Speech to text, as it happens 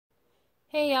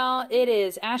Hey y'all, it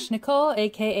is Ash Nicole,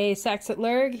 aka Saxit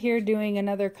Lurg, here doing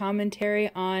another commentary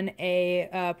on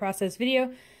a process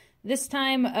video. This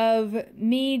time of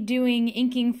me doing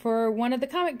inking for one of the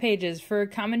comic pages for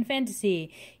Common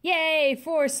Fantasy. Yay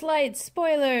for slight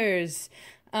spoilers!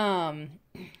 So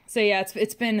yeah,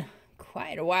 it's been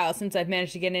quite a while since I've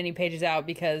managed to get any pages out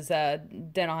because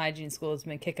dental hygiene school has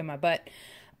been kicking my butt.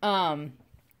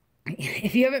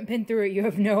 If you haven't been through it, you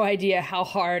have no idea how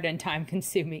hard and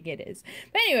time-consuming it is.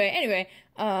 But anyway,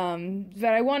 but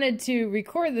I wanted to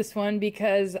record this one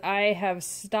because I have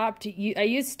stopped. I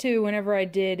used to, whenever I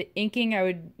did inking, I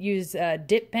would use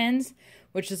dip pens,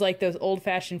 which is like those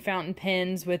old-fashioned fountain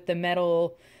pens with the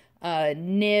metal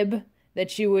nib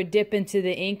that you would dip into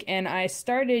the ink. And I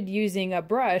started using a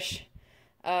brush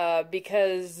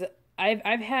because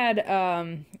I've had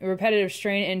a repetitive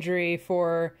strain injury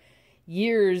for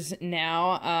years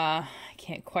now. I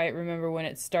can't quite remember when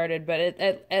it started, but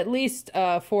at least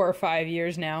 4 or 5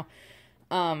 years now.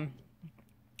 And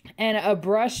a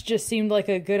brush just seemed like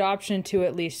a good option to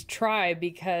at least try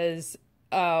because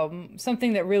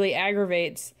something that really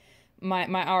aggravates my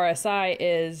RSI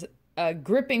is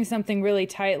gripping something really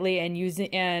tightly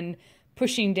and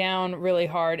pushing down really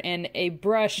hard, and a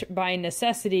brush by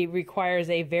necessity requires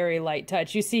a very light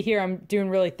touch. You see here I'm doing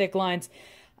really thick lines.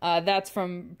 That's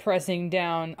from pressing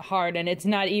down hard, and it's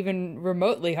not even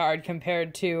remotely hard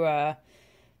compared to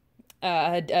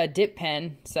a dip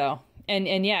pen. So,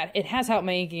 and yeah, it has helped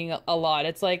my inking a lot.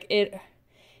 It's like it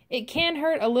can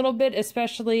hurt a little bit,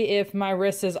 especially if my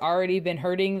wrist has already been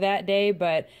hurting that day,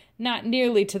 but not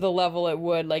nearly to the level it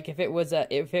would like if it was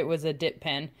a dip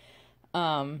pen.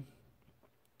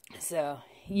 So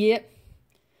yep.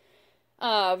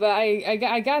 But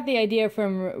I got the idea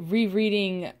from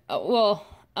rereading.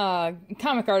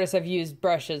 Comic artists have used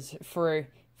brushes for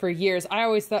years. I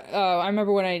always thought, I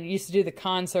remember when I used to do the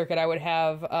con circuit, I would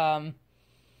have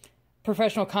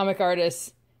professional comic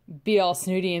artists be all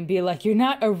snooty and be like, you're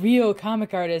not a real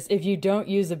comic artist if you don't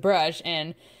use a brush.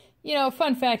 And, you know,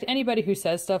 fun fact, anybody who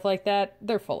says stuff like that,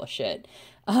 they're full of shit.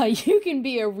 You can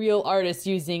be a real artist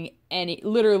using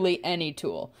literally any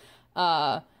tool.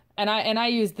 And I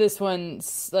use this one,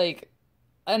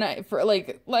 for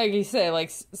like you say,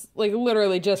 like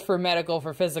literally just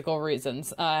for physical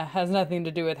reasons. Has nothing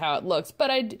to do with how it looks.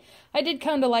 But I did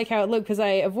come to like how it looked because I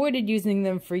avoided using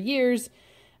them for years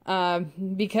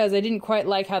because I didn't quite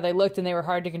like how they looked and they were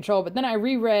hard to control. But then I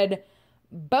reread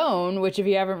Bone, which if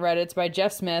you haven't read it, it's by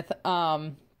Jeff Smith.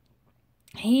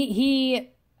 He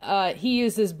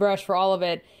used this brush for all of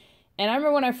it. And I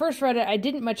remember when I first read it, I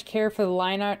didn't much care for the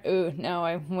line art. Ooh, no,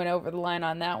 I went over the line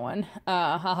on that one.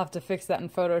 I'll have to fix that in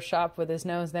Photoshop with his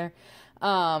nose there.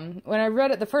 When I read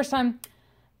it the first time,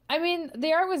 I mean,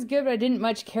 the art was good, but I didn't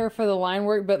much care for the line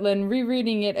work. But then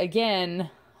rereading it again,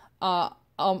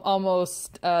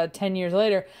 almost 10 years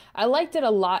later, I liked it a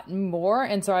lot more.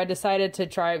 And so I decided to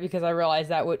try it because I realized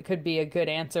that could be a good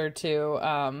answer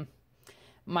to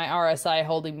my RSI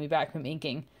holding me back from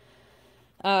inking.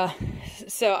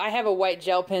 So I have a white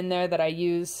gel pen there that I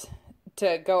use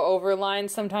to go over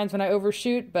lines sometimes when I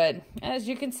overshoot, but as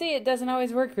you can see, it doesn't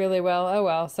always work really well. Oh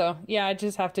well. So yeah, I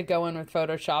just have to go in with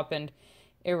Photoshop and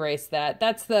erase that.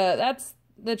 That's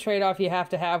the trade-off you have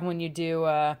to have when you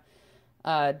do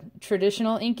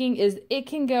traditional inking, is it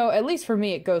can go, at least for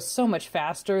me, it goes so much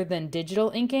faster than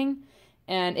digital inking,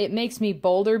 and it makes me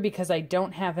bolder because I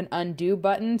don't have an undo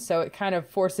button, so it kind of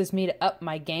forces me to up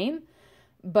my game.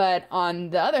 But on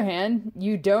the other hand,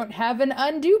 you don't have an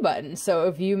undo button. So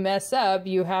if you mess up,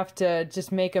 you have to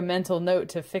just make a mental note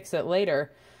to fix it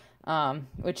later,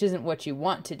 which isn't what you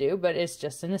want to do, but it's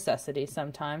just a necessity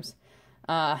sometimes.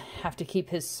 Have to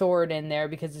keep his sword in there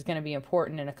because it's going to be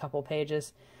important in a couple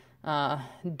pages.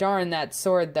 Darn that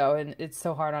sword, though, and it's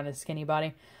so hard on his skinny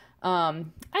body. I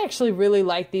actually really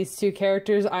like these two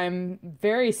characters. I'm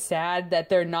very sad that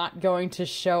they're not going to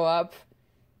show up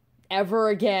ever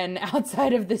again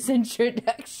outside of this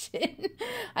introduction.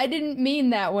 I didn't mean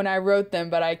that when I wrote them,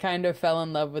 but I kind of fell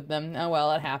in love with them. Oh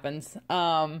well, it happens.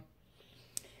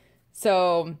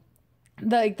 So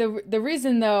the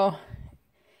reason though,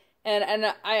 and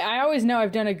I always know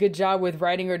I've done a good job with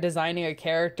writing or designing a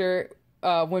character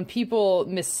when people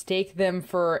mistake them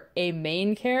for a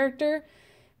main character,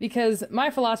 because my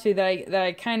philosophy that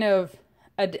I kind of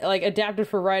adapted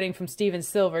for writing from Steven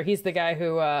Silver. He's the guy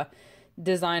who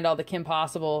designed all the Kim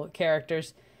Possible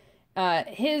characters.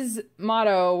 His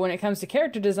motto when it comes to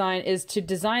character design is to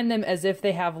design them as if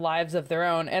they have lives of their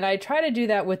own. And I try to do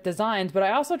that with designs, but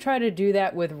I also try to do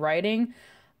that with writing.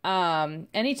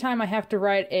 Anytime I have to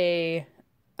write a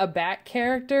back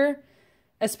character,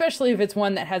 especially if it's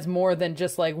one that has more than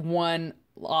just like one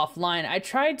offline, I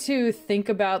try to think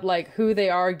about like who they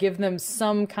are, give them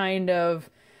some kind of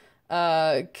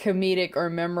comedic or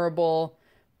memorable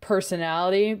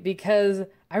personality, because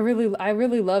I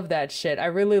really love that shit. I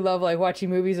really love like watching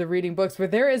movies or reading books where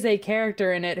there is a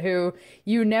character in it who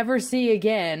you never see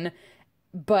again,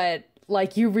 but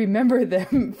like you remember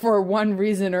them for one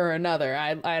reason or another.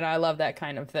 I love that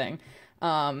kind of thing.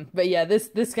 But yeah,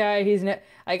 this guy,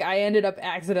 like I ended up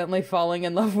accidentally falling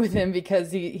in love with him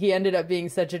because he ended up being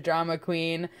such a drama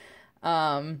queen.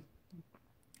 I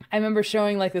remember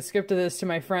showing like the script of this to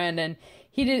my friend, and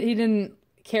he didn't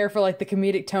care for like the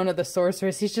comedic tone of the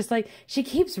sorceress. He's just like, she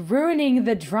keeps ruining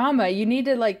the drama. You need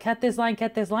to like cut this line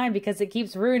because it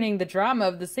keeps ruining the drama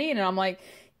of the scene. And I'm like,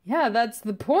 yeah, that's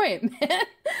the point, man.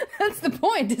 That's the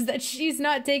point, is that she's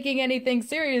not taking anything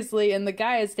seriously and the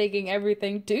guy is taking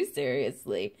everything too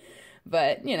seriously.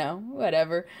 But, you know,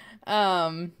 whatever.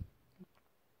 Yeah,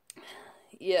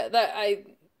 I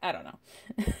don't know.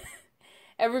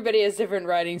 Everybody has different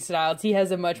writing styles. He has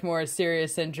a much more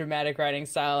serious and dramatic writing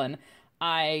style, and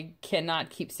I cannot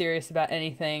keep serious about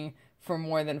anything for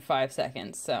more than 5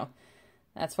 seconds. So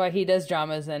that's why he does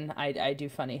dramas and I do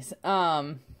funnies.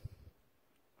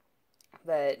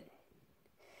 But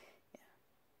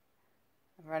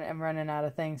yeah, I'm running out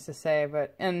of things to say,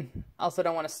 and also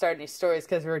don't want to start any stories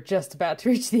because we're just about to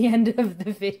reach the end of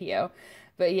the video.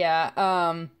 But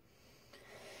yeah,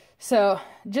 so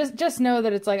just know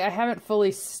that it's like I haven't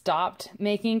fully stopped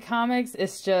making comics.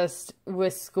 It's just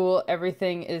with school,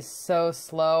 everything is so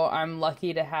slow. I'm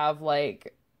lucky to have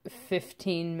like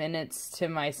 15 minutes to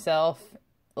myself,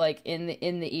 like in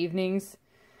the evenings.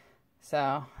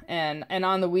 So, and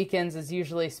on the weekends is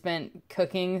usually spent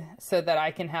cooking so that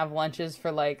I can have lunches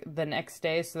for like the next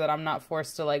day, so that I'm not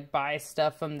forced to like buy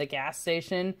stuff from the gas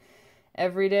station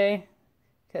every day,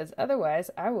 because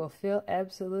otherwise I will feel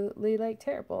absolutely like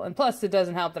terrible. And plus it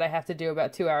doesn't help that I have to do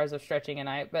about 2 hours of stretching a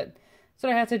night, but that's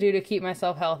what I have to do to keep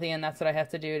myself healthy, and that's what I have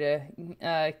to do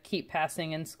to keep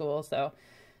passing in school. So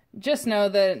just know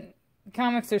that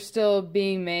comics are still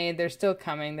being made. They're still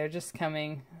coming. They're just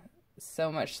coming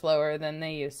so much slower than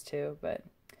they used to, but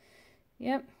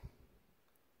yep.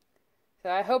 So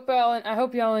I hope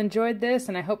y'all enjoyed this,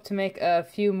 and I hope to make a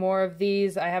few more of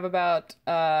these. I have about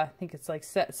I think it's like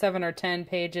 7 or 10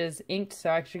 pages inked, so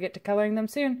I should get to coloring them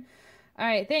soon. All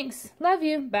right, thanks. Love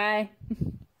you. Bye.